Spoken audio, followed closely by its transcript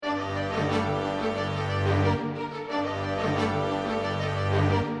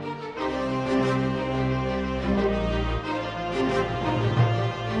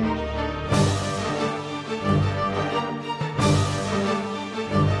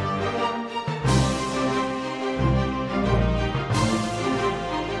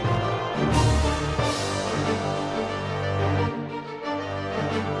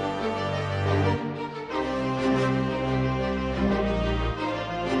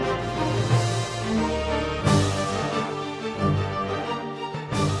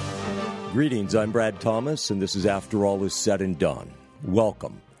Greetings, I'm Brad Thomas, and this is After All Is Said and Done.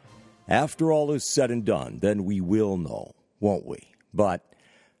 Welcome. After all is said and done, then we will know, won't we? But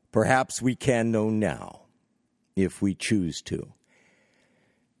perhaps we can know now, if we choose to.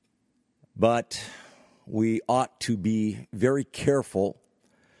 But we ought to be very careful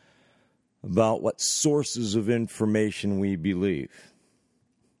about what sources of information we believe.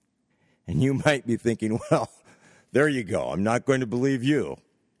 And you might be thinking, well, there you go. I'm not going to believe you.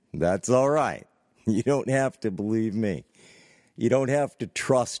 That's all right. You don't have to believe me. You don't have to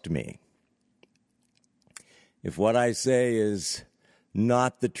trust me. If what I say is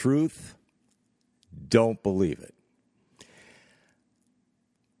not the truth, don't believe it.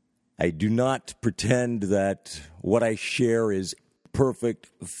 I do not pretend that what I share is perfect,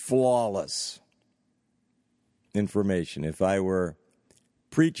 flawless information. If I were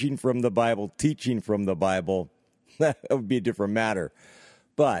preaching from the Bible, teaching from the Bible, that would be a different matter.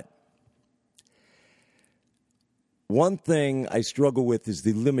 But one thing I struggle with is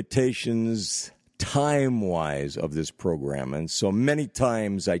the limitations time-wise of this program. And so many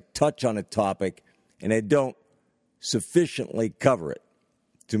times I touch on a topic and I don't sufficiently cover it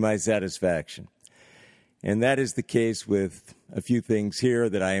to my satisfaction. And that is the case with a few things here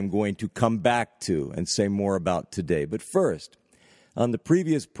that I am going to come back to and say more about today. But first, on the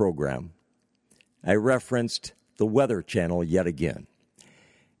previous program, I referenced the Weather Channel yet again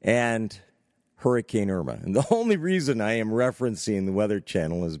and Hurricane Irma. And the only reason I am referencing the Weather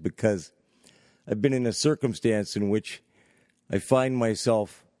Channel is because I've been in a circumstance in which I find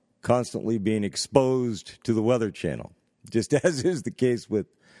myself constantly being exposed to the Weather Channel, just as is the case with,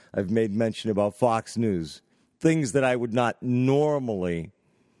 I've made mention about Fox News, things that I would not normally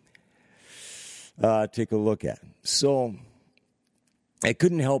take a look at. So I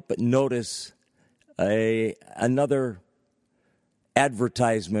couldn't help but notice another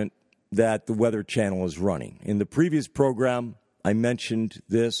advertisement that the Weather Channel is running. In the previous program, I mentioned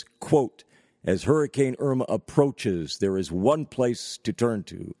this, quote, "As Hurricane Irma approaches, there is one place to turn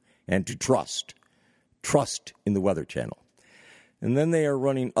to and to trust. Trust in the Weather Channel." And then they are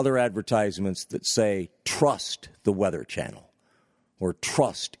running other advertisements that say, "Trust the Weather Channel," or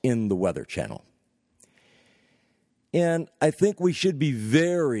 "Trust in the Weather Channel." And I think we should be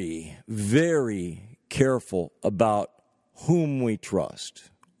very, very careful about whom we trust,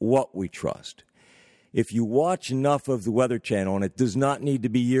 what we trust. If you watch enough of the Weather Channel, and it does not need to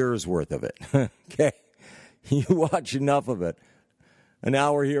be years worth of it, okay? You watch enough of it, an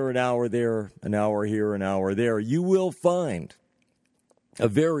hour here, an hour there, an hour here, an hour there, you will find a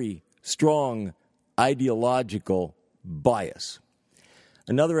very strong ideological bias.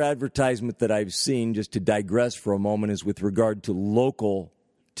 Another advertisement that I've seen, just to digress for a moment, is with regard to local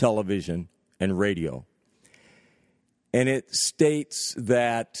television and radio. And it states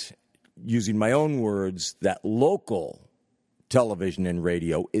that, using my own words, that local television and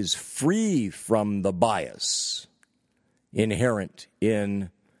radio is free from the bias inherent in,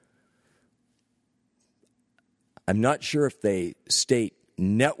 I'm not sure if they state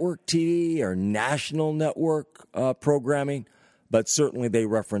network TV or national network programming, but certainly they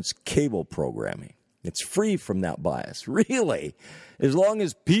reference cable programming. It's free from that bias. Really, as long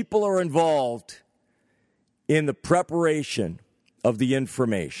as people are involved in the preparation of the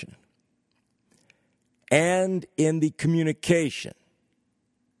information and in the communication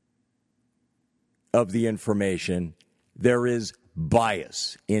of the information, there is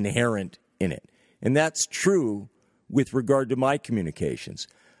bias inherent in it. And that's true with regard to my communications.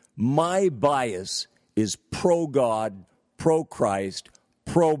 My bias is pro-God, pro-Christ,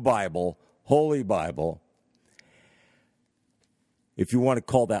 pro-Bible, Holy Bible, if you want to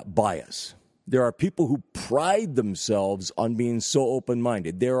call that bias. There are people who pride themselves on being so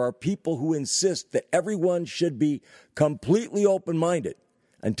open-minded. There are people who insist that everyone should be completely open-minded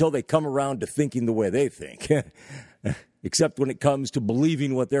until they come around to thinking the way they think, except when it comes to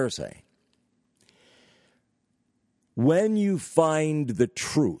believing what they're saying. When you find the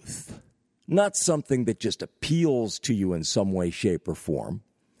truth, not something that just appeals to you in some way, shape, or form,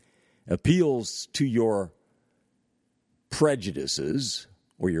 appeals to your prejudices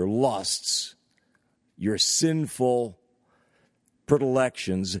or your lusts, your sinful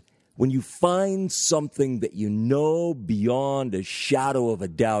predilections, when you find something that you know beyond a shadow of a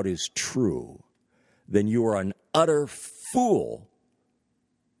doubt is true, then you are an utter fool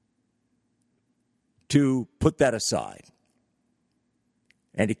to put that aside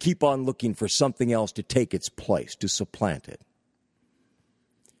and to keep on looking for something else to take its place, to supplant it.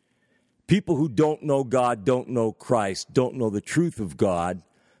 People who don't know God, don't know Christ, don't know the truth of God,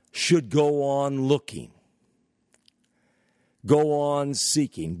 should go on looking, go on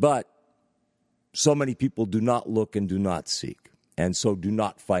seeking. But so many people do not look and do not seek, and so do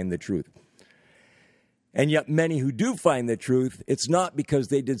not find the truth. And yet many who do find the truth, it's not because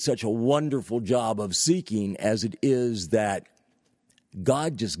they did such a wonderful job of seeking as it is that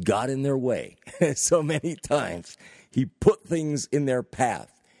God just got in their way so many times. He put things in their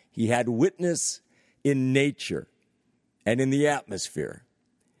path. He had witness in nature and in the atmosphere,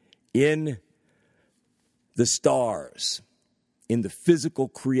 in the stars, in the physical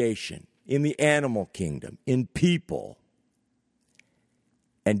creation, in the animal kingdom, in people,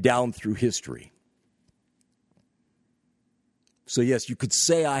 and down through history. So yes, you could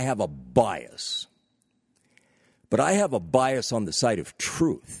say I have a bias, but I have a bias on the side of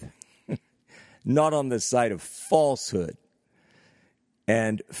truth, not on the side of falsehood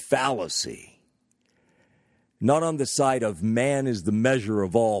and fallacy, not on the side of man is the measure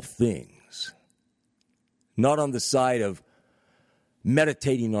of all things, not on the side of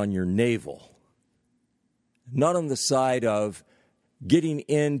meditating on your navel, not on the side of getting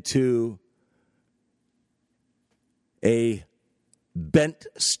into a bent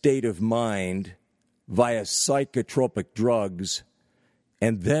state of mind via psychotropic drugs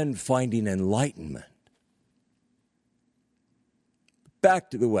and then finding enlightenment. Back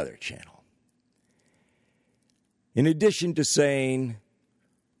to the Weather Channel. In addition to saying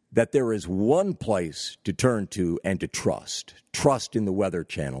that there is one place to turn to and to trust in the Weather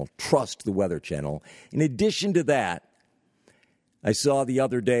Channel, trust the Weather Channel. In addition to that, I heard the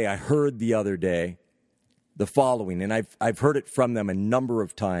other day, the following, and I've heard it from them a number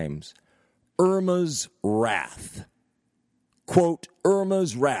of times. Irma's wrath. Quote,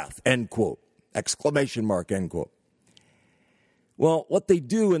 Irma's wrath, end quote. Exclamation mark, end quote. Well, what they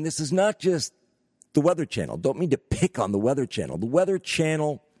do, and this is not just the Weather Channel. Don't mean to pick on the Weather Channel. The Weather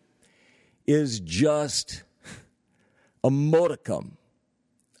Channel is just a modicum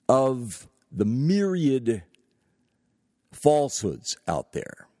of the myriad falsehoods out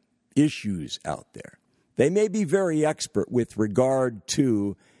there, issues out there. They may be very expert with regard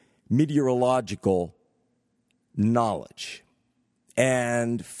to meteorological knowledge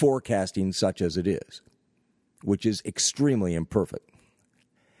and forecasting such as it is, which is extremely imperfect.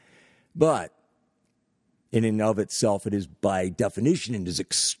 But in and of itself, it is by definition, it is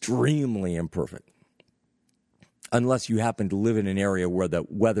extremely imperfect. Unless you happen to live in an area where the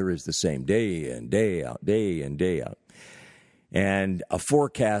weather is the same day in, day out, day in, day out. And a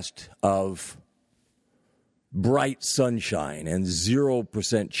forecast of bright sunshine and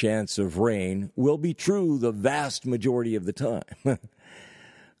 0% chance of rain will be true the vast majority of the time.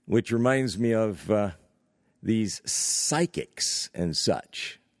 Which reminds me of these psychics and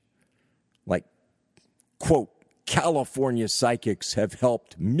such. Like, quote, California psychics have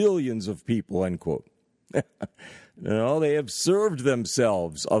helped millions of people, end quote. No, they have served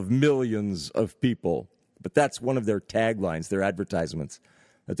themselves of millions of people. But that's one of their taglines, their advertisements,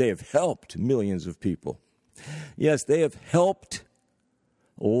 that they have helped millions of people. Yes, they have helped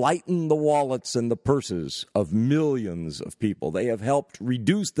lighten the wallets and the purses of millions of people. They have helped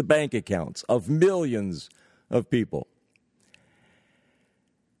reduce the bank accounts of millions of people.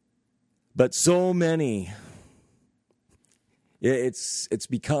 But so many, it's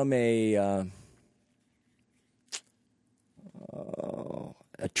become a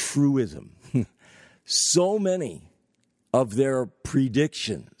truism. So many of their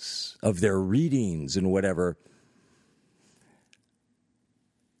predictions, of their readings and whatever,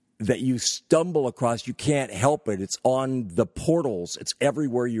 that you stumble across, you can't help it. It's on the portals. It's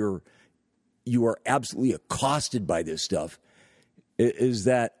everywhere. You are absolutely accosted by this stuff. Is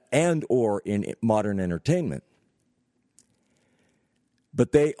that and or in modern entertainment.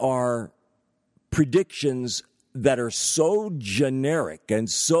 But they are predictions that are so generic and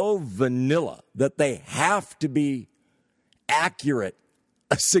so vanilla that they have to be accurate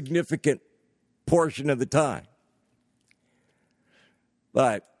a significant portion of the time.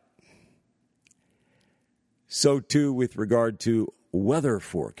 But so too with regard to weather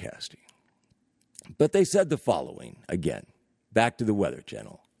forecasting. But they said the following, again, back to the Weather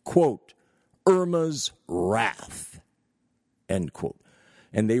Channel, quote, Irma's wrath, end quote.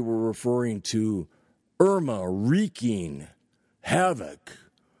 And they were referring to Irma wreaking havoc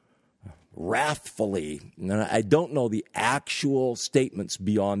wrathfully. And I don't know the actual statements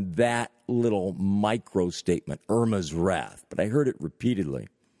beyond that little micro statement, Irma's wrath, but I heard it repeatedly,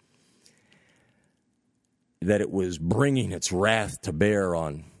 that it was bringing its wrath to bear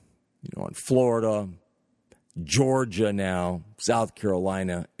on Florida, Georgia now, South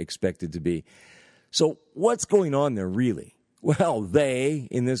Carolina expected to be. So what's going on there really? Well, they,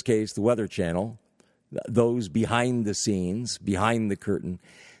 in this case, the Weather Channel, those behind the scenes, behind the curtain,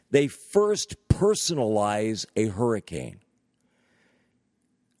 they first personalize a hurricane.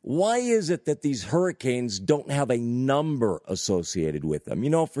 Why is it that these hurricanes don't have a number associated with them?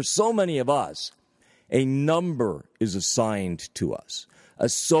 You know, for so many of us, a number is assigned to us, a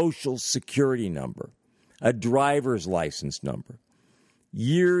social security number, a driver's license number.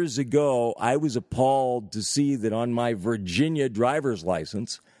 Years ago, I was appalled to see that on my Virginia driver's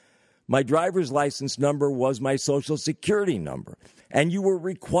license, my driver's license number was my social security number. And you were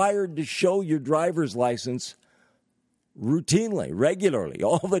required to show your driver's license routinely, regularly,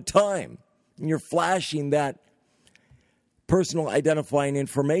 all the time. And you're flashing that personal identifying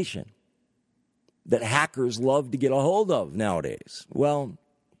information that hackers love to get a hold of nowadays. Well,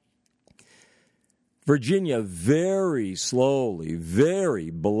 Virginia very slowly,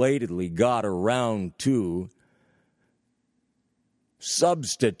 very belatedly got around to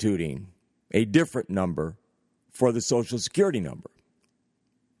substituting a different number for the Social Security number.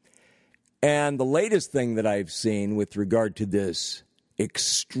 And the latest thing that I've seen with regard to this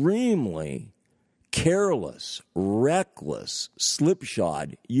extremely careless, reckless,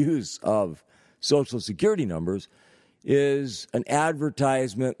 slipshod use of Social Security numbers is an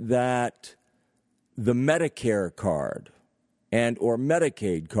advertisement that the Medicare card and or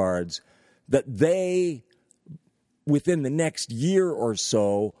Medicaid cards, that they, within the next year or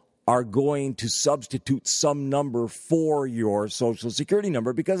so, are going to substitute some number for your Social Security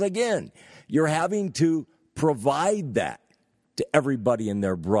number because, again, you're having to provide that to everybody and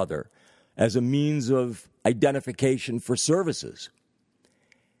their brother as a means of identification for services.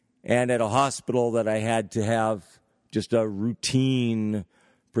 And at a hospital that I had to have just a routine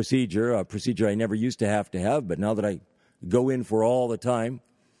procedure, a procedure I never used to have, but now that I go in for all the time,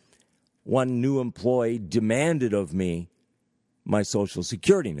 one new employee demanded of me my Social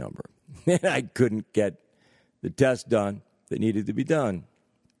Security number. And I couldn't get the test done that needed to be done.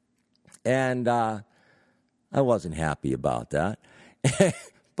 And I wasn't happy about that.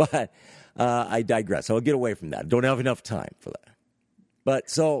 But I digress. I'll get away from that. Don't have enough time for that.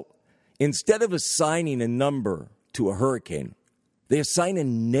 But so instead of assigning a number to a hurricane, they assign a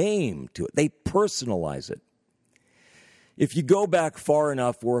name to it. They personalize it. If you go back far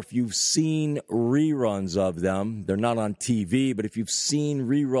enough, or if you've seen reruns of them, they're not on TV, but if you've seen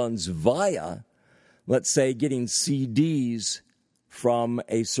reruns via, let's say, getting CDs from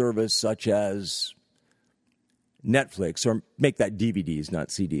a service such as Netflix, or make that DVDs, not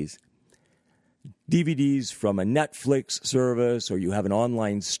CDs. DVDs from a Netflix service, or you have an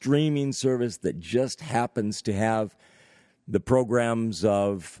online streaming service that just happens to have the programs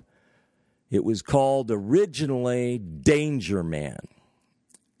of, it was called originally Danger Man,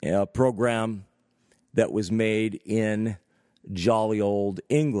 a program that was made in jolly old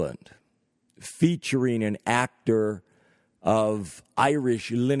England, featuring an actor of Irish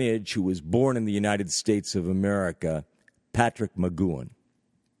lineage who was born in the United States of America, Patrick McGoohan.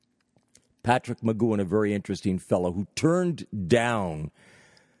 Patrick McGoohan, a very interesting fellow who turned down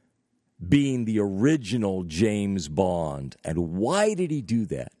being the original James Bond. And why did he do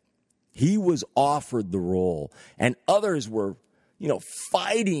that? He was offered the role, and others were,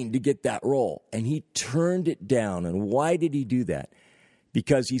 fighting to get that role, and he turned it down. And why did he do that?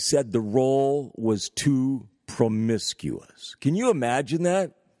 Because he said the role was too promiscuous. Can you imagine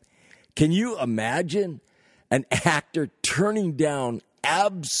that? Can you imagine an actor turning down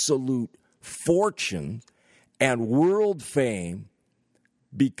absolute fortune and world fame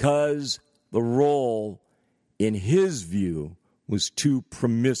because the role, in his view, was too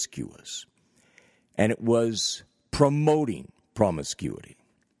promiscuous, and it was promoting promiscuity?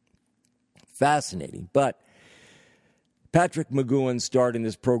 Fascinating. But Patrick McGoohan starred in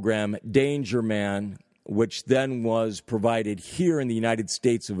this program, Danger Man, which then was provided here in the United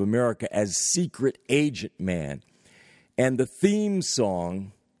States of America as Secret Agent Man. And the theme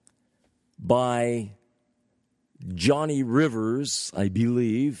song by Johnny Rivers, I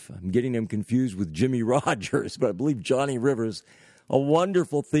believe. I'm getting him confused with Jimmy Rogers, but I believe Johnny Rivers, a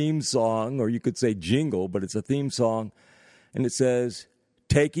wonderful theme song, or you could say jingle, but it's a theme song. And it says,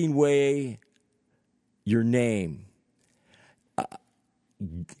 taking away your name,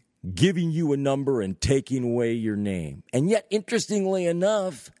 giving you a number and taking away your name. And yet, interestingly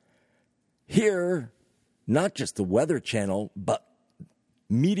enough, here, not just the Weather Channel, but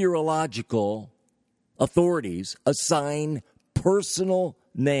meteorological authorities assign personal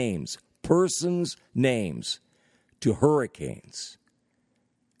names, persons' names to hurricanes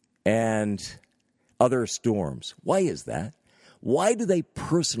and other storms. Why is that? Why do they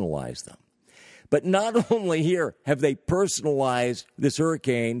personalize them? But not only here have they personalized this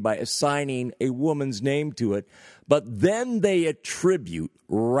hurricane by assigning a woman's name to it, but then they attribute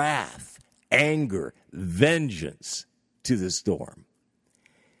wrath, anger, vengeance to the storm.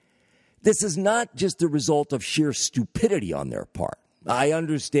 This is not just the result of sheer stupidity on their part. I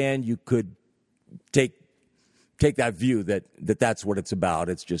understand you could take that view that that's what it's about.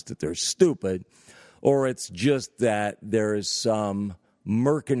 It's just that they're stupid, or it's just that there is some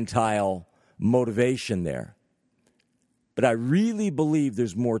mercantile motivation there. But I really believe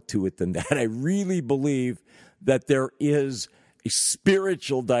there's more to it than that. I really believe that there is a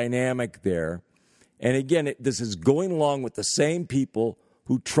spiritual dynamic there. And again, this is going along with the same people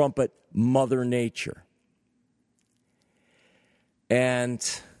who trumpet Mother Nature.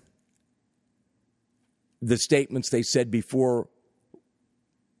 And the statements they said before,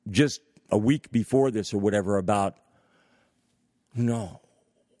 just a week before this or whatever, about,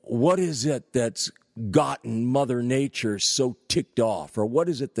 what is it that's gotten Mother Nature so ticked off? Or what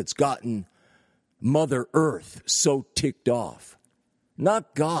is it that's gotten Mother Earth so ticked off?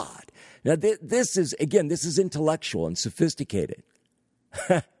 Not God. Now, this is intellectual and sophisticated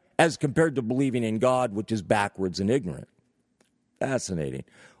as compared to believing in God, which is backwards and ignorant. Fascinating.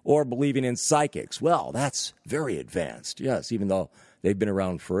 Or believing in psychics. Well, that's very advanced, yes, even though they've been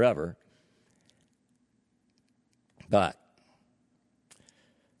around forever. But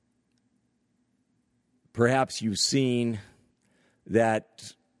perhaps you've seen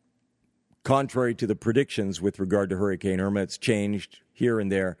that, contrary to the predictions with regard to Hurricane Irma, it's changed here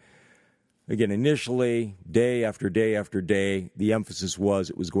and there. Again, initially, day after day after day, the emphasis was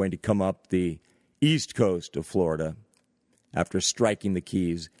it was going to come up the east coast of Florida after striking the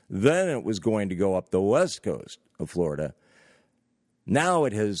Keys. Then it was going to go up the west coast of Florida. Now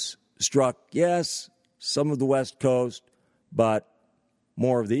it has struck, yes, some of the west coast, but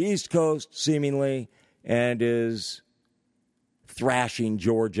more of the east coast, seemingly, and is thrashing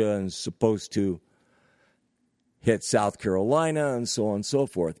Georgia and supposed to hit South Carolina and so on and so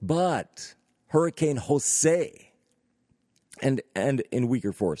forth. But Hurricane Jose, and in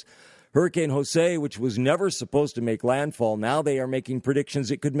weaker force, Hurricane Jose, which was never supposed to make landfall, now they are making predictions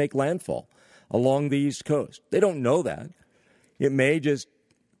it could make landfall along the East Coast. They don't know that. It may just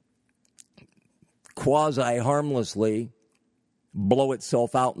quasi-harmlessly blow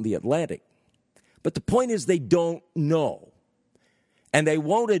itself out in the Atlantic. But the point is they don't know. And they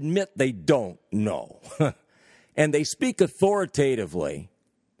won't admit they don't know. And they speak authoritatively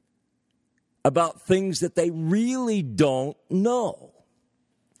about things that they really don't know.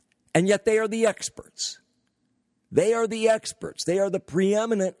 And yet they are the experts. They are the experts. They are the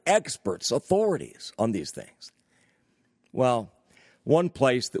preeminent experts, authorities on these things. Well, one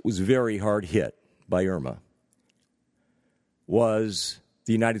place that was very hard hit by Irma was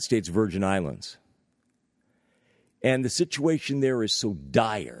the United States Virgin Islands. And the situation there is so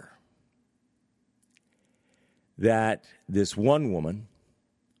dire that this one woman,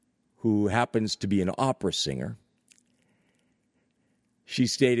 who happens to be an opera singer, she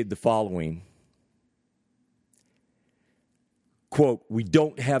stated the following, quote, "We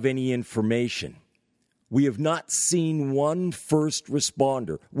don't have any information. We have not seen one first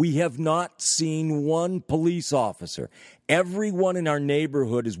responder. We have not seen one police officer. Everyone in our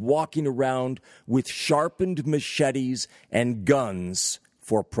neighborhood is walking around with sharpened machetes and guns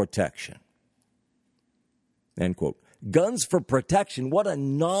for protection." End quote. Guns for protection. What a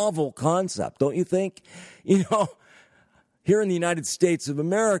novel concept, don't you think? Here in the United States of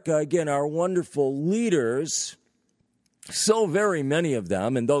America, again, our wonderful leaders, so very many of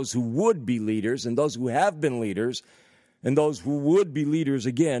them, and those who would be leaders, and those who have been leaders, and those who would be leaders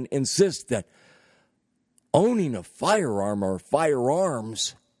again, insist that owning a firearm or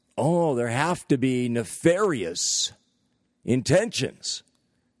firearms, there have to be nefarious intentions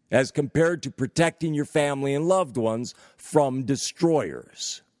as compared to protecting your family and loved ones from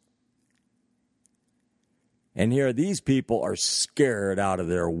destroyers. And here these people are scared out of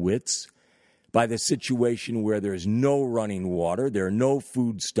their wits by the situation where there's no running water, there are no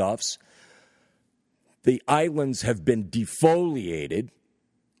foodstuffs. The islands have been defoliated.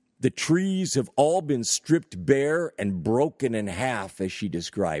 The trees have all been stripped bare and broken in half, as she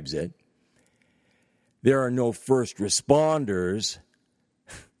describes it. There are no first responders.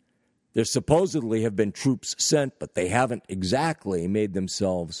 There supposedly have been troops sent, but they haven't exactly made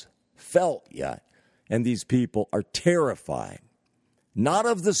themselves felt yet. And these people are terrified, not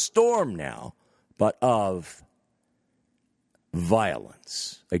of the storm now, but of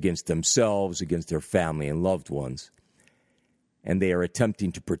violence against themselves, against their family and loved ones. And they are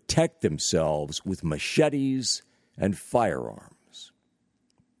attempting to protect themselves with machetes and firearms.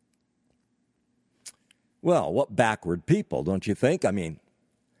 Well, what backward people, don't you think? I mean,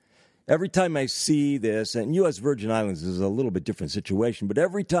 every time I see this, and U.S. Virgin Islands is a little bit different situation, but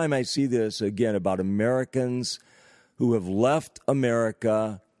every time I see this, again, about Americans who have left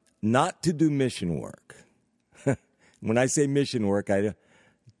America not to do mission work. When I say mission work, I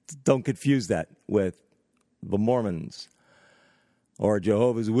don't confuse that with the Mormons or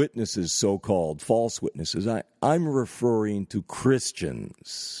Jehovah's Witnesses, so-called false witnesses. I'm referring to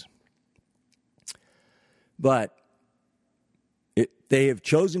Christians. But they have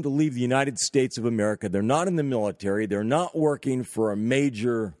chosen to leave the United States of America. They're not in the military. They're not working for a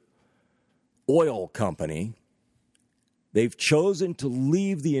major oil company. They've chosen to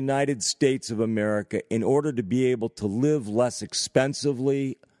leave the United States of America in order to be able to live less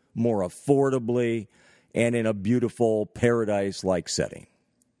expensively, more affordably, and in a beautiful paradise-like setting.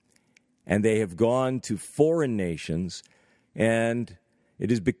 And they have gone to foreign nations, and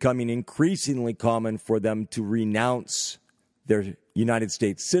it is becoming increasingly common for them to renounce their United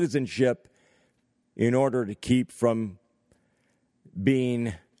States citizenship in order to keep from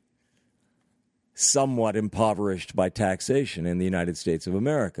being somewhat impoverished by taxation in the United States of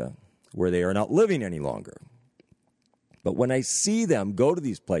America, where they are not living any longer. But when I see them go to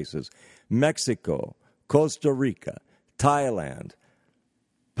these places, Mexico, Costa Rica, Thailand,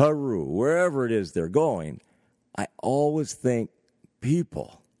 Peru, wherever it is they're going, I always think,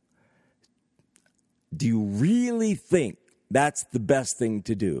 people, do you really think that's the best thing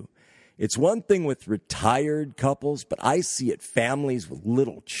to do? It's one thing with retired couples, but I see it families with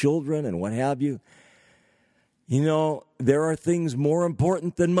little children and what have you. You know, there are things more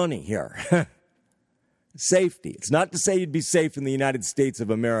important than money here. Safety. It's not to say you'd be safe in the United States of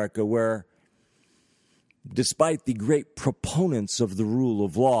America, where despite the great proponents of the rule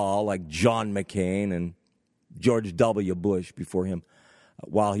of law, like John McCain and George W. Bush before him,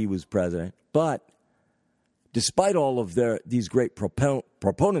 while he was president, but despite all of these great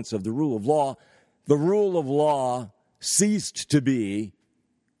proponents of the rule of law ceased to be,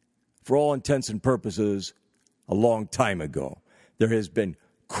 for all intents and purposes, a long time ago. There has been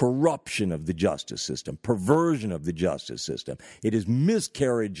corruption of the justice system, perversion of the justice system. It is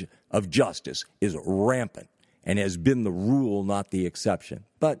miscarriage of justice is rampant and has been the rule, not the exception.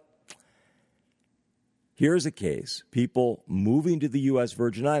 But here's a case, people moving to the U.S.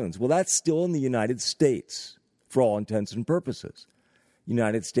 Virgin Islands. Well, that's still in the United States, for all intents and purposes.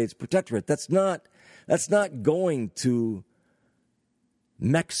 United States Protectorate. That's not going to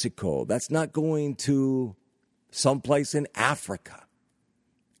Mexico. That's not going to someplace in Africa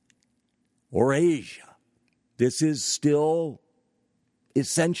or Asia. This is still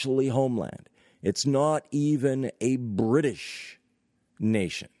essentially homeland. It's not even a British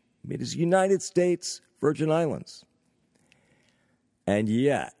nation. It is United States Virgin Islands. And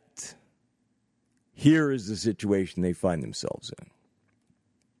yet, here is the situation they find themselves in.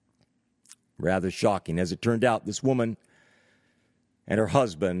 Rather shocking. As it turned out, this woman and her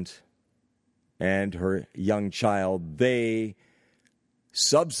husband and her young child, they,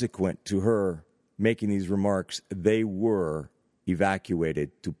 subsequent to her making these remarks, they were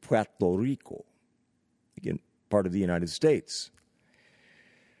evacuated to Puerto Rico, again, part of the United States.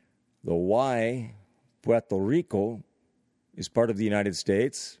 The why Puerto Rico is part of the United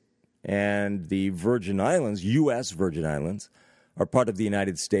States and the Virgin Islands, U.S. Virgin Islands, are part of the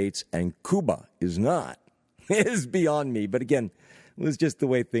United States, and Cuba is not. It is beyond me. But again, it was just the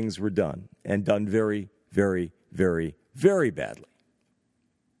way things were done, and done very, very, very, very badly.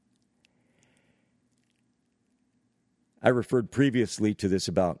 I referred previously to this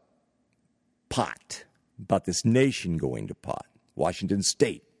about pot, about this nation going to pot, Washington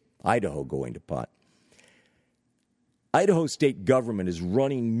State, Idaho going to pot. Idaho state government is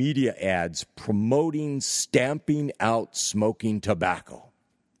running media ads promoting stamping out smoking tobacco.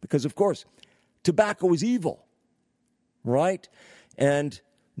 Because, of course, tobacco is evil, right? And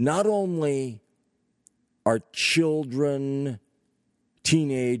not only are children,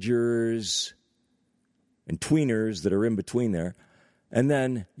 teenagers, and tweeners that are in between there, and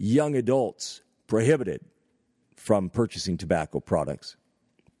then young adults prohibited from purchasing tobacco products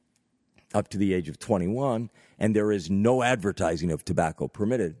up to the age of 21, and there is no advertising of tobacco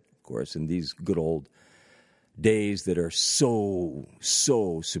permitted, of course, in these good old days that are so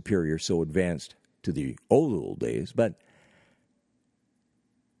superior, so advanced to the old days. But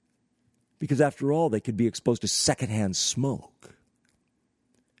because after all, they could be exposed to secondhand smoke.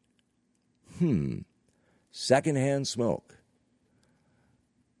 Secondhand smoke.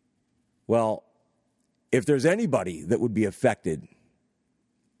 Well, if there's anybody that would be affected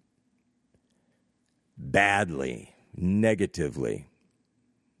badly, negatively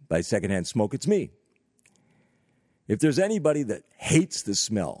by secondhand smoke, it's me. If there's anybody that hates the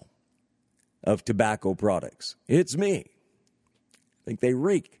smell of tobacco products, it's me. I think they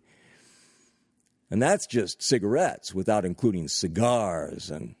reek. And that's just cigarettes without including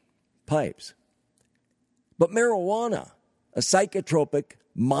cigars and pipes. But marijuana, a psychotropic,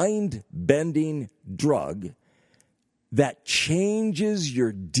 mind-bending drug that changes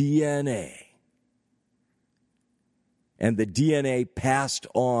your DNA. And the DNA passed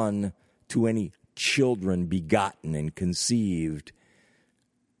on to any children begotten and conceived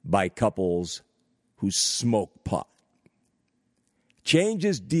by couples who smoke pot.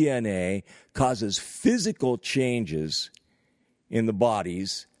 Changes DNA, causes physical changes in the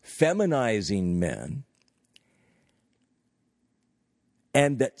bodies, feminizing men,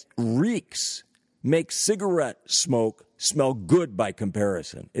 and that reeks, makes cigarette smoke smell good by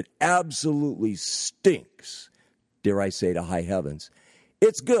comparison. It absolutely stinks, dare I say, to high heavens.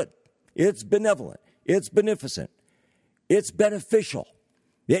 It's good. It's benevolent. It's beneficent. It's beneficial.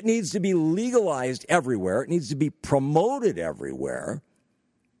 It needs to be legalized everywhere. It needs to be promoted everywhere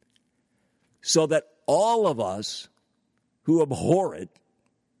so that all of us who abhor it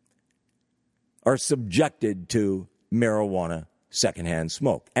are subjected to marijuana secondhand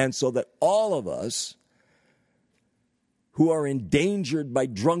smoke. And so that all of us who are endangered by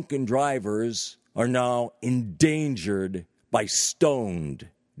drunken drivers are now endangered by stoned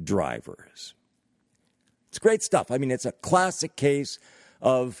drivers. It's great stuff. I mean, it's a classic case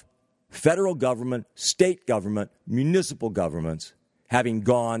of federal government, state government, municipal governments having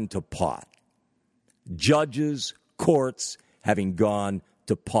gone to pot. Judges, courts having gone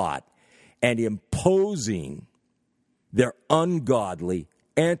to pot and imposing their ungodly,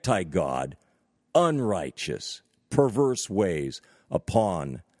 anti-God, unrighteous, perverse ways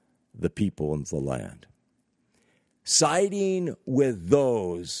upon the people of the land. Siding with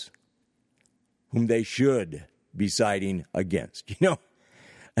those whom they should be siding against. You know,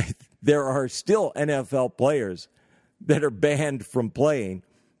 there are still NFL players that are banned from playing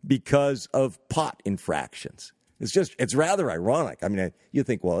because of pot infractions. It's rather ironic. I mean, you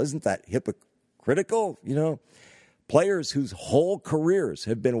think, well, isn't that hypocritical? You know, players whose whole careers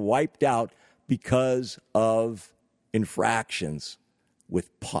have been wiped out because of infractions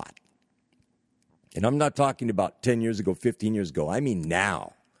with pot. And I'm not talking about 10 years ago, 15 years ago. I mean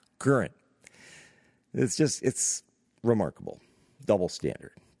now, current. It's remarkable. Double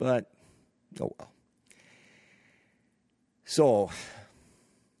standard. But, oh well. So,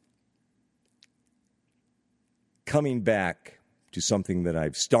 coming back to something that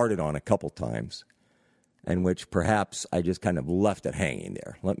I've started on a couple times, and which perhaps I just kind of left it hanging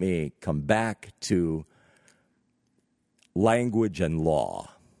there. Let me come back to language and law.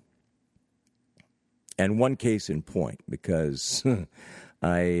 And one case in point, because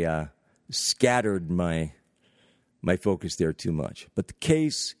I scattered my focus there too much. But the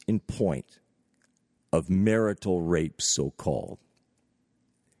case in point of marital rape, so-called.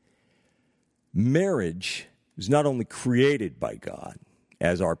 Marriage is not only created by God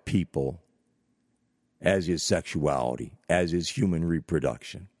as our people, as is sexuality, as is human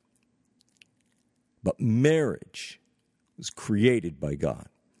reproduction, but marriage was created by God.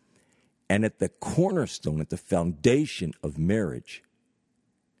 And at the cornerstone, at the foundation of marriage,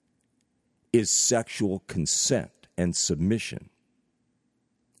 is sexual consent and submission.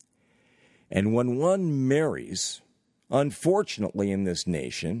 And when one marries, unfortunately in this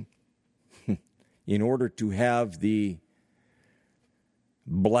nation, in order to have the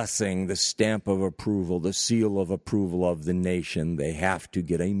blessing, the stamp of approval, the seal of approval of the nation, they have to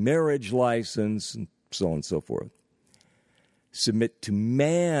get a marriage license and so on and so forth. Submit to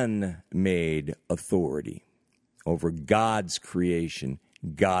man-made authority over God's creation,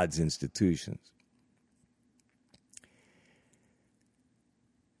 God's institutions.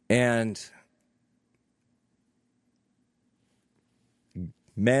 And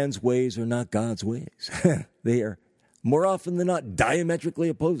man's ways are not God's ways. They are, more often than not, diametrically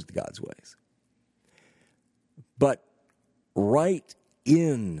opposed to God's ways. But right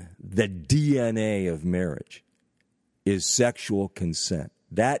in the DNA of marriage is sexual consent.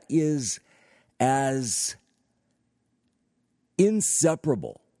 That is as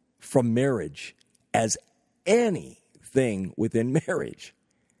inseparable from marriage as anything within marriage.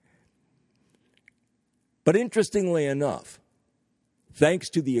 But interestingly enough,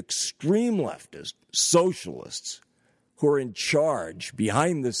 thanks to the extreme leftist socialists who are in charge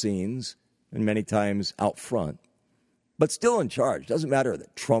behind the scenes and many times out front, but still in charge, doesn't matter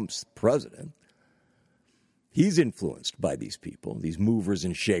that Trump's president, he's influenced by these people, these movers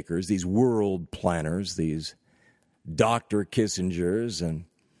and shakers, these world planners, these Dr. Kissingers, and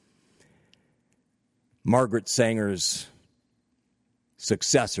Margaret Sanger's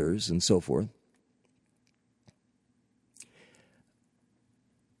successors and so forth.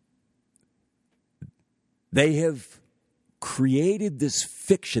 They have created this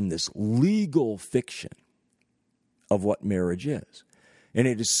fiction, this legal fiction of what marriage is. And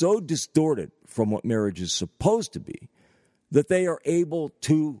it is so distorted from what marriage is supposed to be that they are able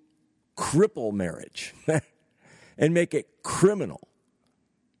to cripple marriage and make it criminal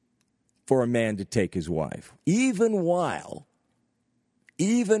for a man to take his wife, even while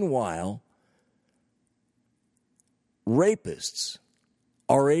rapists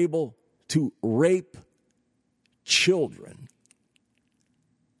are able to rape children,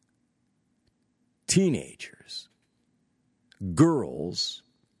 teenagers, girls,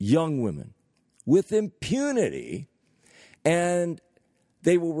 young women, with impunity, and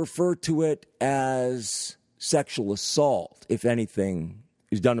they will refer to it as sexual assault, if anything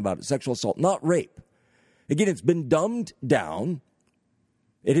is done about it. Sexual assault, not rape. Again, it's been dumbed down.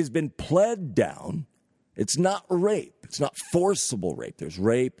 It has been pled down. It's not rape. It's not forcible rape. There's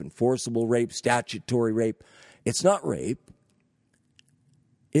rape and forcible rape, statutory rape. It's not rape.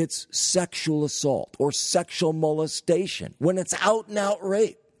 It's sexual assault or sexual molestation when it's out and out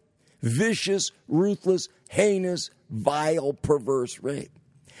rape. Vicious, ruthless, heinous, vile, perverse rape.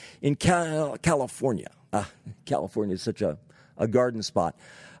 In California, California is such a garden spot,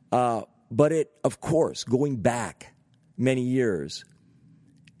 but it, of course, going back many years,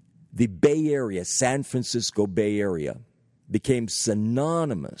 the Bay Area, San Francisco Bay Area, became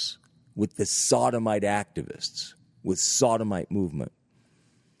synonymous with the sodomite activists, with sodomite movement.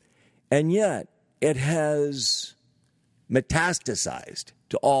 And yet, it has metastasized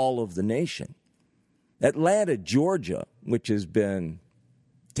to all of the nation. Atlanta, Georgia, which has been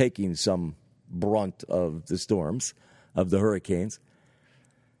taking some brunt of the storms, of the hurricanes,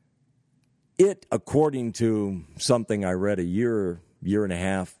 it, according to something I read a year and a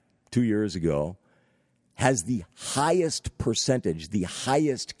half, 2 years ago, has the highest percentage, the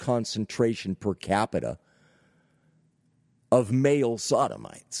highest concentration per capita of male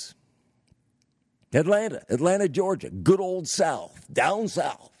sodomites. Atlanta, Georgia, good old South, down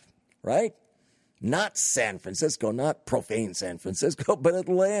south, right? Not San Francisco, not profane San Francisco, but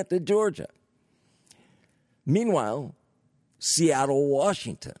Atlanta, Georgia. Meanwhile, Seattle,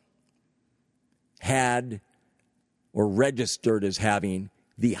 Washington had or registered as having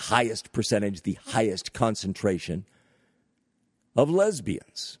the highest percentage, the highest concentration of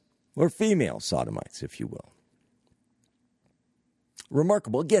lesbians or female sodomites, if you will.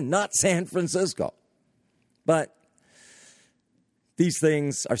 Remarkable. Again, not San Francisco, but these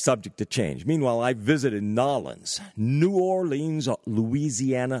things are subject to change. Meanwhile, I visited Nolens, New Orleans,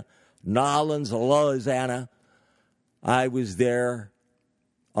 Louisiana. Nolens, Louisiana. I was there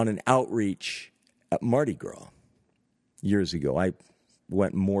on an outreach at Mardi Gras years ago. I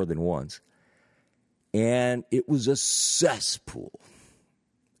went more than once. And it was a cesspool,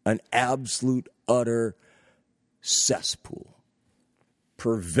 an absolute, utter cesspool,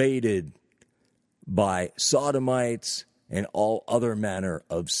 pervaded by sodomites and all other manner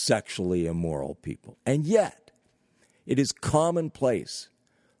of sexually immoral people. And yet, it is commonplace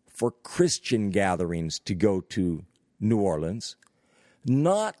for Christian gatherings to go to New Orleans,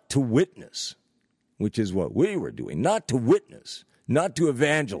 not to witness, which is what we were doing, not to witness, not to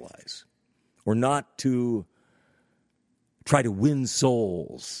evangelize, or not to try to win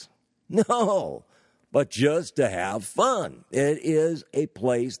souls. No, but just to have fun. It is a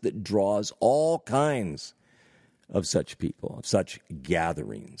place that draws all kinds of such people, of such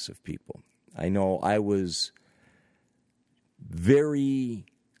gatherings of people. I know I was very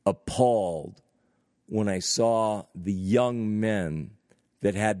appalled when I saw the young men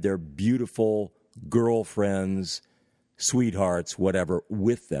that had their beautiful girlfriends, sweethearts, whatever,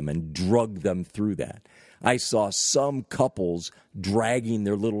 with them and drug them through that. I saw some couples dragging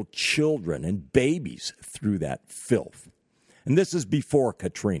their little children and babies through that filth. And this is before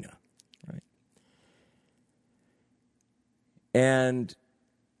Katrina, right? And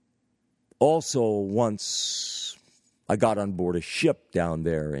also once I got on board a ship down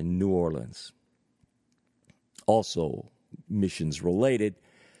there in New Orleans, also missions related.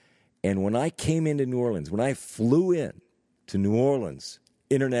 And when I came into New Orleans, when I flew in to New Orleans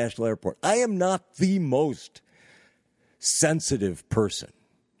International Airport, I am not the most sensitive person,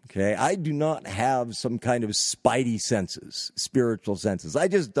 okay? I do not have some kind of spidey senses, spiritual senses. I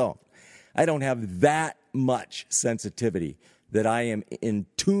just don't. I don't have that much sensitivity that I am in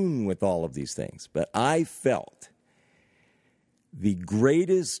tune with all of these things. But I felt the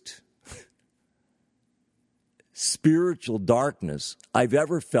greatest spiritual darkness I've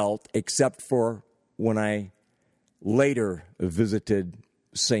ever felt, except for when I later visited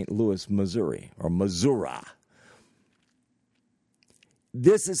St. Louis, Missouri, or Missouri.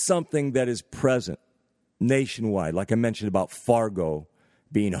 This is something that is present nationwide, like I mentioned about Fargo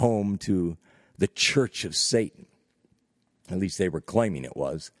being home to the Church of Satan. At least they were claiming it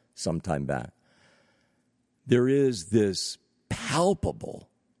was some time back. There is this palpable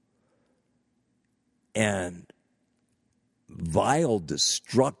and vile,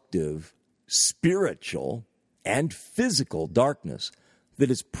 destructive, spiritual, and physical darkness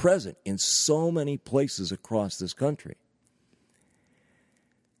that is present in so many places across this country.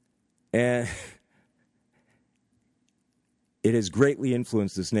 And it has greatly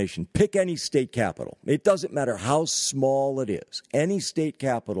influenced this nation. Pick any state capital. It doesn't matter how small it is. Any state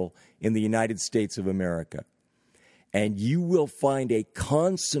capital in the United States of America. And you will find a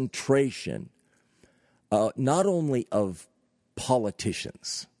concentration not only of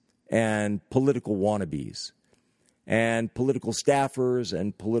politicians and political wannabes and political staffers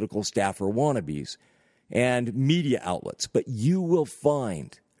and political staffer wannabes and media outlets, but you will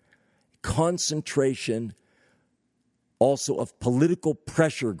find concentration also of political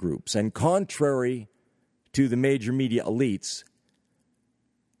pressure groups. And contrary to the major media elites,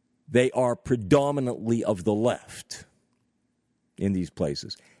 they are predominantly of the left in these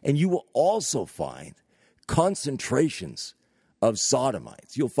places. And you will also find concentrations of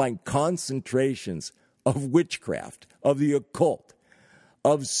sodomites. You'll find concentrations of witchcraft, of the occult,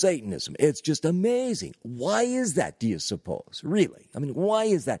 of Satanism. It's just amazing. Why is that, do you suppose? Really? I mean, why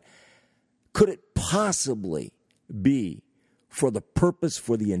is that? Could it possibly be for the purpose,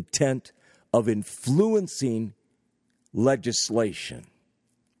 for the intent of influencing legislation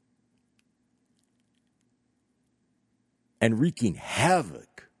and wreaking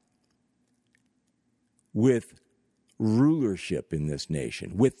havoc with rulership in this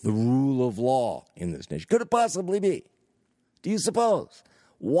nation, with the rule of law in this nation? Could it possibly be? Do you suppose?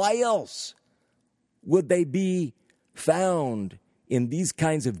 Why else would they be found in these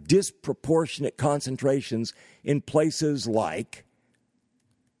kinds of disproportionate concentrations in places like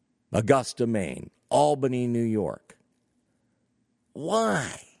Augusta, Maine, Albany, New York?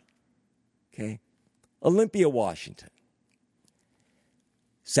 Why? Okay. Olympia, Washington.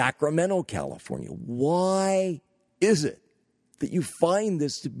 Sacramento, California. Why is it that you find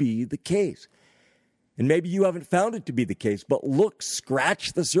this to be the case? And maybe you haven't found it to be the case, but look,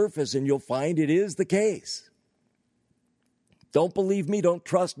 scratch the surface and you'll find it is the case. Don't believe me, don't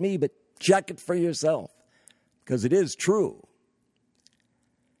trust me, but check it for yourself, because it is true.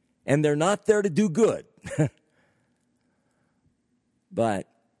 And they're not there to do good. But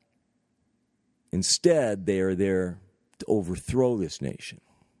instead, they are there to overthrow this nation.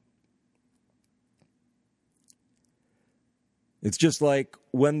 It's just like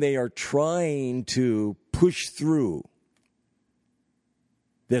when they are trying to push through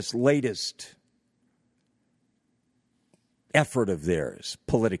this latest effort of theirs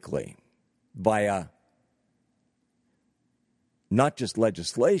politically via not just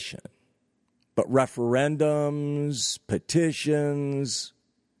legislation, but referendums, petitions,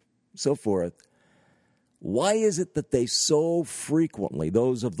 so forth. Why is it that they so frequently,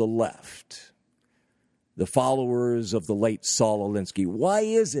 those of the left, the followers of the late Saul Alinsky, why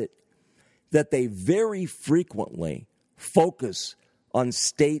is it that they very frequently focus on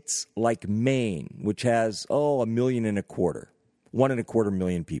states like Maine, which has, 1.25 million, 1.25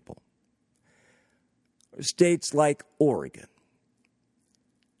 million people? States like Oregon,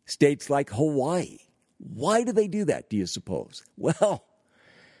 states like Hawaii. Why do they do that, do you suppose? Well,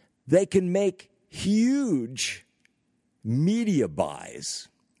 they can make huge media buys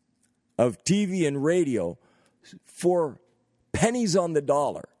of TV and radio for pennies on the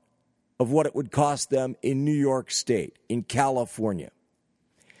dollar of what it would cost them in New York State, in California.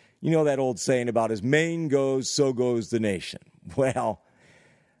 You know that old saying about as Maine goes, so goes the nation. Well,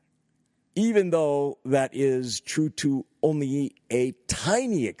 even though that is true to only a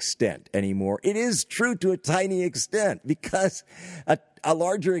tiny extent anymore, it is true to a tiny extent, because a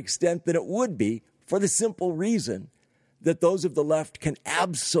larger extent than it would be, for the simple reason that those of the left can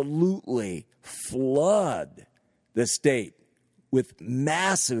absolutely flood the state with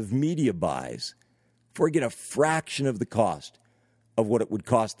massive media buys for, again, a fraction of the cost of what it would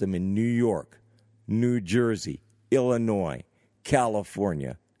cost them in New York, New Jersey, Illinois,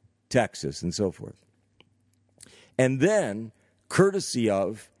 California, Texas, and so forth. And then, courtesy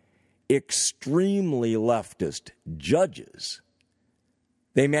of extremely leftist judges,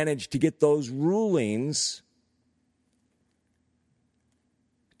 they managed to get those rulings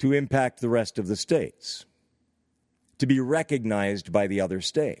to impact the rest of the states, to be recognized by the other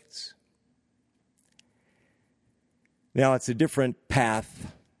states. Now, it's a different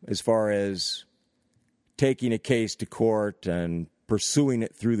path as far as taking a case to court and pursuing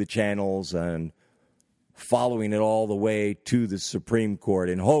it through the channels and following it all the way to the Supreme Court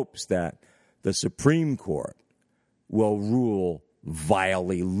in hopes that the Supreme Court will rule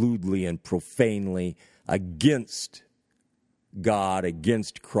vilely, lewdly, and profanely against God,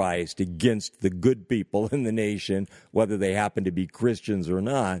 against Christ, against the good people in the nation, whether they happen to be Christians or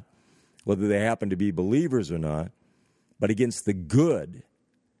not, whether they happen to be believers or not, but against the good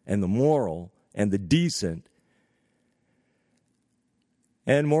and the moral and the decent.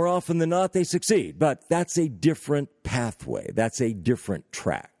 And more often than not, they succeed. But that's a different pathway. That's a different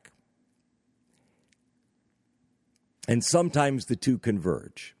track. And sometimes the two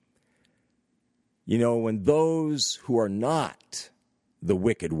converge. You know, when those who are not the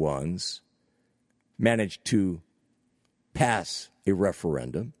wicked ones manage to pass a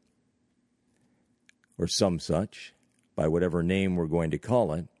referendum, or some such, by whatever name we're going to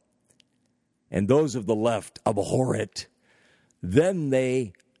call it, and those of the left abhor it, then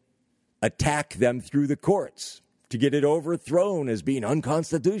they attack them through the courts to get it overthrown as being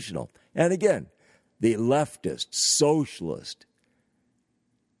unconstitutional. And again, the leftist, socialist,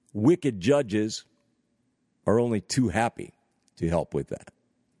 wicked judges are only too happy to help with that.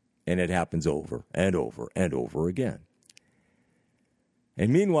 And it happens over and over and over again.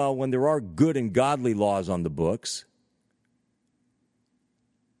 And meanwhile, when there are good and godly laws on the books,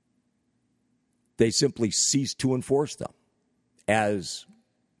 they simply cease to enforce them, as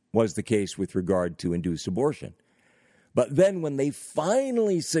was the case with regard to induced abortion. But then when they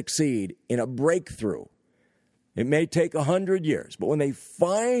finally succeed in a breakthrough, it may take 100 years, but when they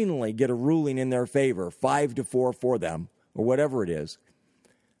finally get a ruling in their favor, 5-4 for them, or whatever it is,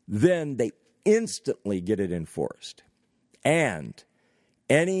 then they instantly get it enforced. And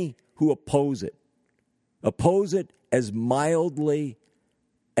any who oppose it as mildly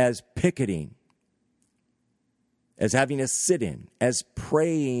as picketing, as having a sit-in, as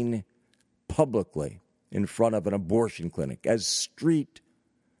praying publicly in front of an abortion clinic, as street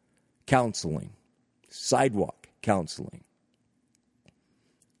counseling, sidewalk counseling.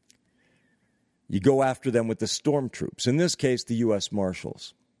 You go after them with the stormtroops, in this case, the U.S.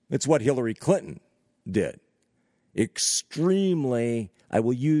 Marshals. It's what Hillary Clinton did. Extremely, I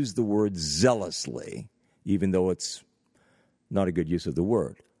will use the word zealously, even though it's not a good use of the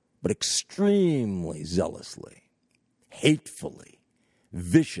word, but extremely zealously, hatefully,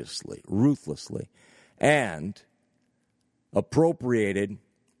 viciously, ruthlessly, and appropriated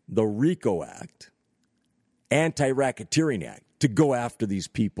the RICO Act, Anti-Racketeering Act, to go after these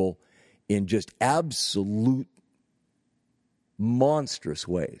people in just absolute monstrous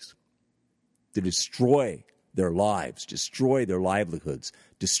ways, to destroy their lives, destroy their livelihoods,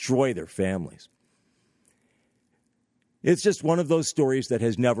 destroy their families. It's just one of those stories that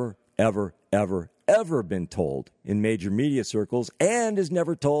has never, ever, ever, ever been told in major media circles and is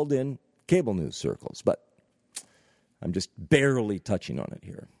never told in cable news circles. But I'm just barely touching on it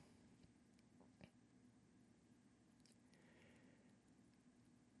here.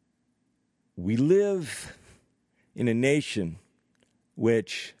 We live in a nation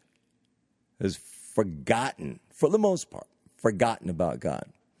which has forgotten, for the most part, forgotten about God,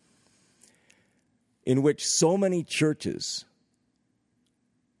 in which so many churches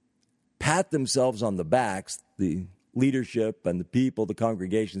pat themselves on the backs, the leadership and the people, the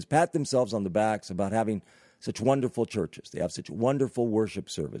congregations, pat themselves on the backs about having such wonderful churches. They have such wonderful worship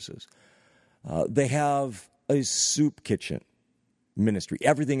services. They have a soup kitchen ministry.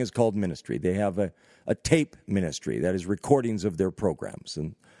 Everything is called ministry. They have a tape ministry, that is recordings of their programs.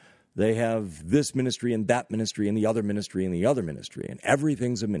 And they have this ministry and that ministry and the other ministry and the other ministry. And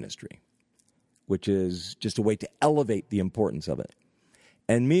everything's a ministry, which is just a way to elevate the importance of it.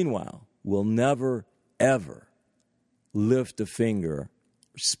 And meanwhile, we'll never, ever lift a finger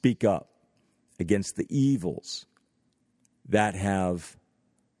or speak up against the evils that have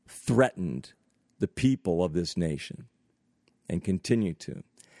threatened the people of this nation and continue to.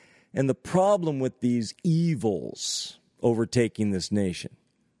 And the problem with these evils overtaking this nation,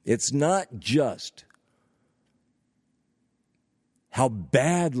 it's not just how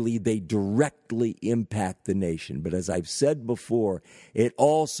badly they directly impact the nation, but as I've said before, it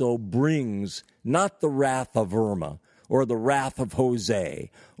also brings not the wrath of Irma or the wrath of Jose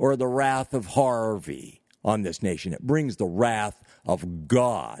or the wrath of Harvey on this nation. It brings the wrath of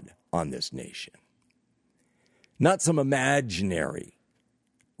God on this nation. Not some imaginary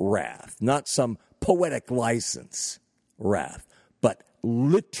wrath, not some poetic license wrath, but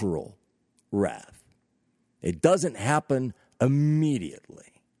literal wrath. It doesn't happen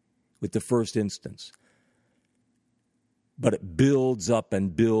immediately with the first instance. But it builds up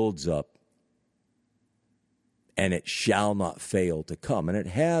and builds up, and it shall not fail to come. And it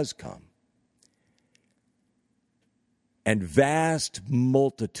has come. And vast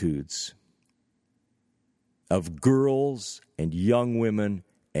multitudes of girls and young women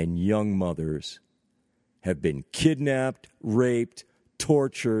and young mothers have been kidnapped, raped,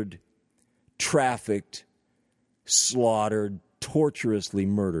 tortured, trafficked, slaughtered, torturously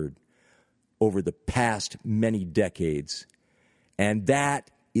murdered over the past many decades. And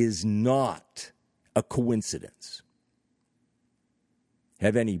that is not a coincidence.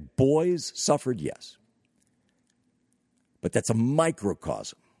 Have any boys suffered? Yes. But that's a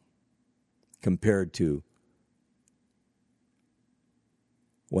microcosm compared to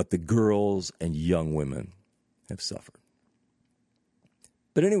what the girls and young women have suffered.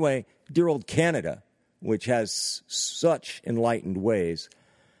 But anyway, dear old Canada, which has such enlightened ways,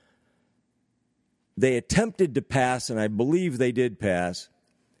 they attempted to pass, and I believe they did pass,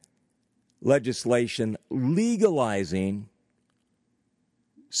 legislation legalizing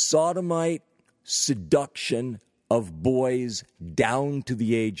sodomite seduction of boys down to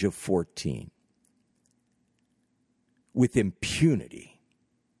the age of 14 with impunity,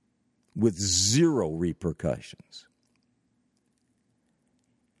 with zero repercussions.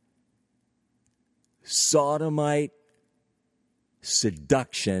 Sodomite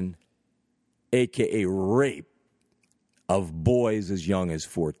seduction, a.k.a. rape, of boys as young as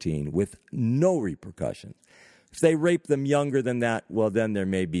 14 with no repercussions. If they rape them younger than that, well, then there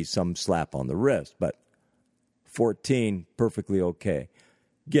may be some slap on the wrist, but 14, perfectly okay.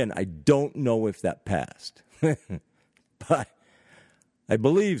 Again, I don't know if that passed, but I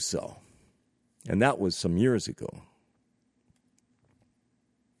believe so, and that was some years ago.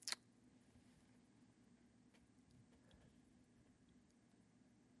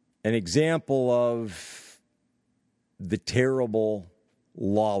 An example of the terrible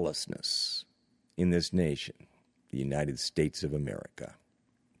lawlessness in this nation, the United States of America.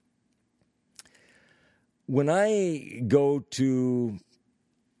 When I go to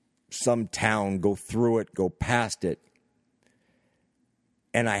some town, go through it, go past it,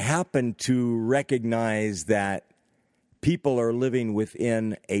 and I happen to recognize that people are living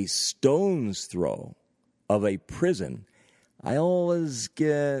within a stone's throw of a prison, I always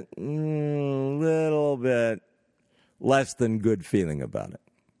get a little bit less than good feeling about it.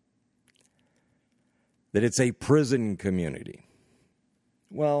 That it's a prison community.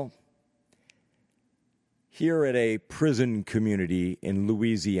 Well, here at a prison community in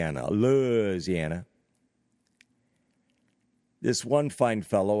Louisiana, this one fine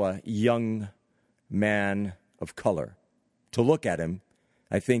fellow, a young man of color, to look at him,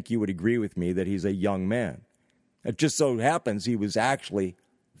 I think you would agree with me that he's a young man. It just so happens he was actually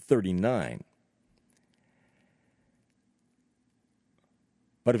 39.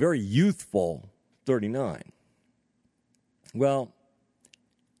 But a very youthful 39. Well,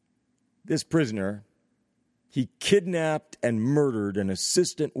 this prisoner, he kidnapped and murdered an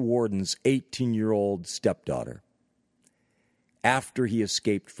assistant warden's 18-year-old stepdaughter after he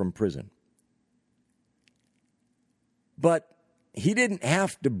escaped from prison. But he didn't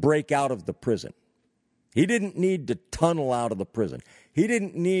have to break out of the prison. He didn't need to tunnel out of the prison. He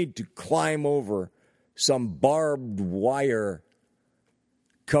didn't need to climb over some barbed wire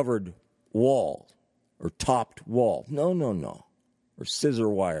covered wall or topped wall. No. Or scissor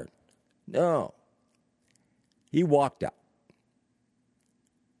wired. No. He walked out.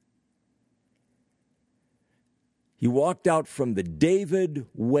 He walked out from the David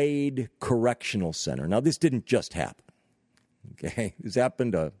Wade Correctional Center. Now, this didn't just happen. Okay? This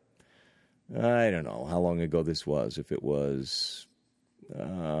happened I don't know how long ago this was. If it was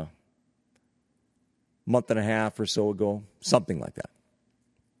a month and a half or so ago, something like that.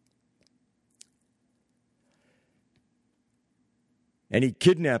 And he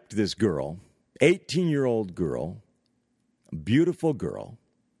kidnapped this girl, 18-year-old girl, a beautiful girl.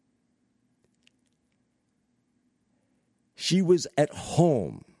 She was at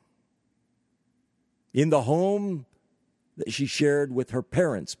home, in the home that she shared with her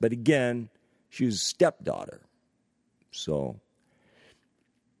parents. But again, she was a stepdaughter. So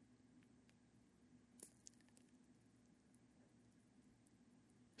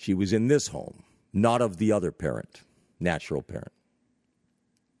she was in this home, not of the other parent, natural parent.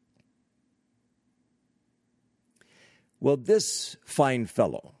 Well, this fine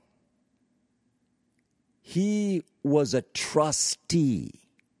fellow, he was a trustee.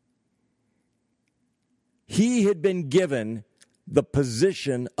 He had been given the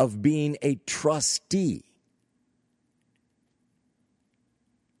position of being a trustee.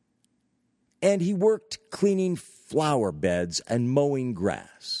 And he worked cleaning flower beds and mowing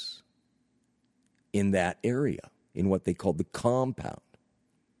grass in that area, in what they called the compound.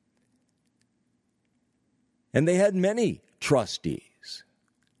 And they had many trustees.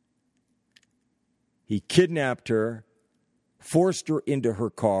 He kidnapped her, forced her into her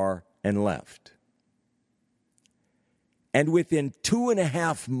car, and left. And within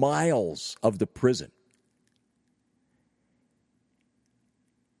 2.5 miles of the prison,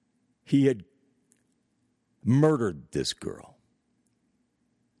 he had murdered this girl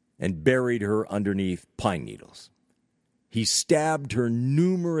and buried her underneath pine needles. He stabbed her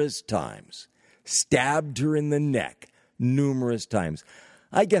numerous times, stabbed her in the neck numerous times.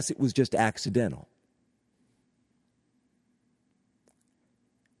 I guess it was just accidental.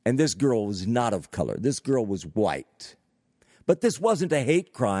 And this girl was not of color. This girl was white. But this wasn't a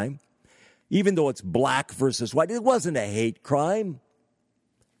hate crime. Even though it's black versus white, it wasn't a hate crime.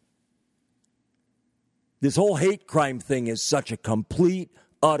 This whole hate crime thing is such a complete,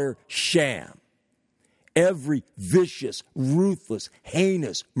 utter sham. Every vicious, ruthless,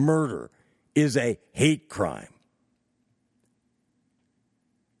 heinous murder is a hate crime.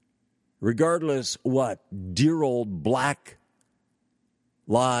 Regardless what dear old Black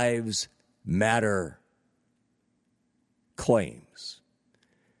Lives Matter claims.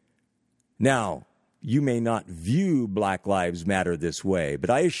 Now, you may not view Black Lives Matter this way, but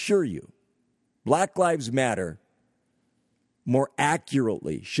I assure you, Black Lives Matter more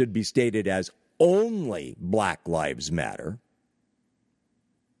accurately should be stated as only Black Lives Matter,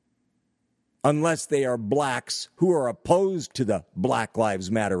 unless they are blacks who are opposed to the Black Lives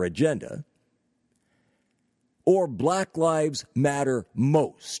Matter agenda, or Black Lives Matter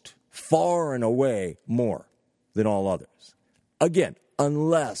most, far and away more than all others. Again,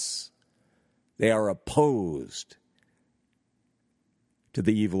 unless they are opposed to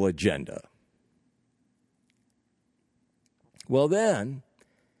the evil agenda. Well, then,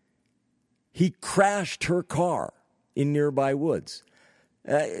 he crashed her car in nearby woods.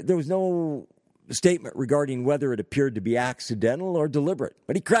 There was no statement regarding whether it appeared to be accidental or deliberate,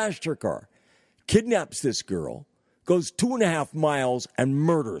 but he crashed her car, kidnaps this girl, goes 2.5 miles and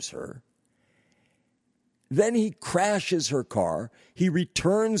murders her. Then he crashes her car. He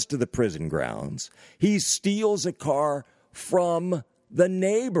returns to the prison grounds. He steals a car from the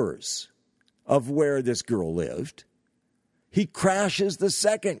neighbors of where this girl lived. He crashes the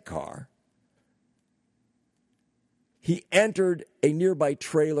second car. He entered a nearby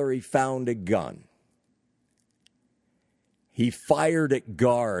trailer. He found a gun. He fired at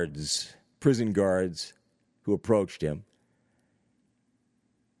guards, prison guards, who approached him.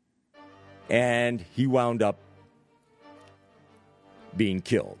 And he wound up being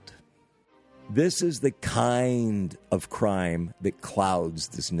killed. This is the kind of crime that clouds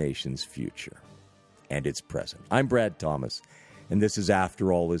this nation's future and its present. I'm Brad Thomas, and this is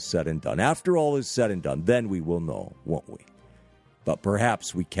After All Is Said and Done. After all is said and done, then we will know, won't we? But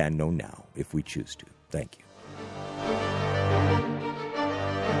perhaps we can know now if we choose to. Thank you.